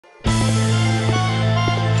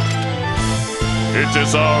It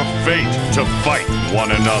is our fate to fight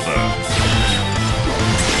one another.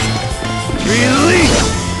 Release!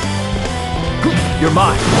 You're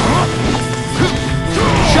mine.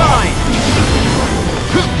 Shine!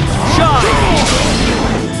 Shine!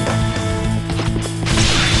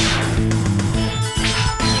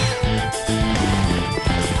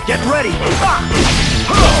 Get ready!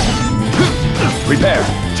 Prepare!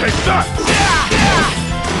 Take that!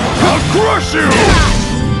 I'll crush you!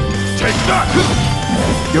 Take that!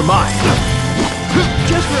 You're mine.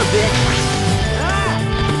 Just for a bit.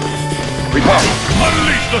 Prepare!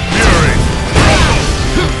 Unleash the fury!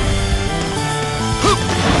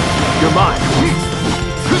 You're mine.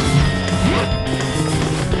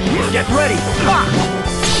 Get ready!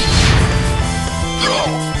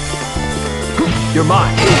 You're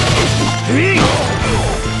mine.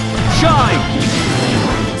 Shine!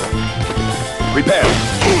 Prepare!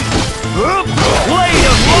 Blade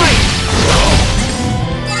of light!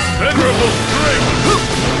 Venerable strength!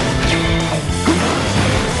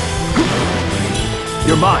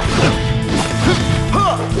 You're mine.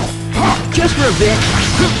 Just for a bit.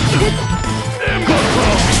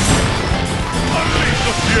 Immortal! Unleash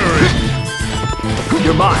the fury!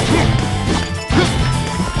 You're mine.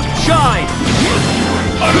 Shine!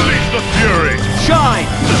 Unleash the fury! Shine!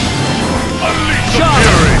 Unleash the Shine!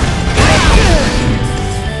 fury!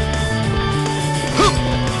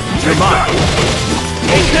 You're mine.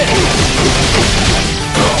 Take this!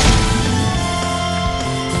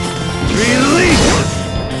 Release!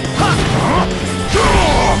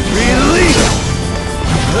 Release!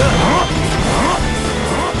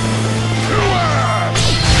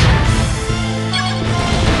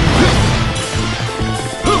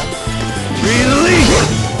 Release!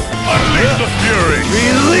 Unleash the fury!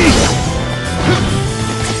 Release!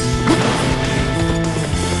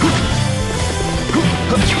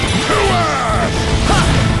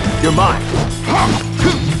 You're mine.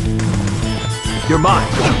 You're mine.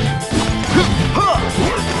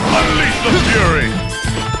 Unleash the fury!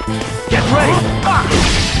 Get ready!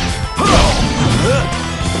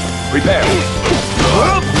 Prepare!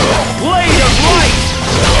 Blade of light!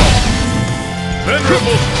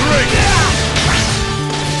 Venerable strength!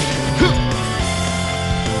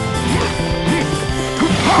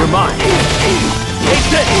 You're mine. Take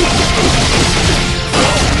this!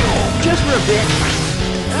 Just for a bit.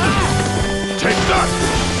 Take that!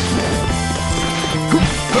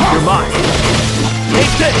 You're mine.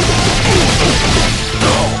 Take this!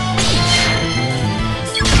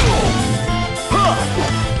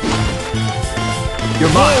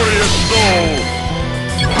 You're mine. Glorious soul!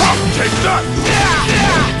 Take that!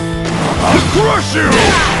 I'll crush you!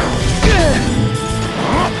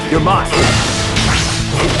 You're mine.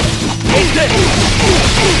 Take this!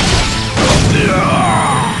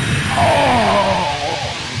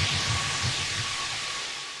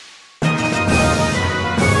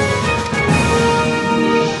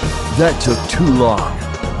 That took too long.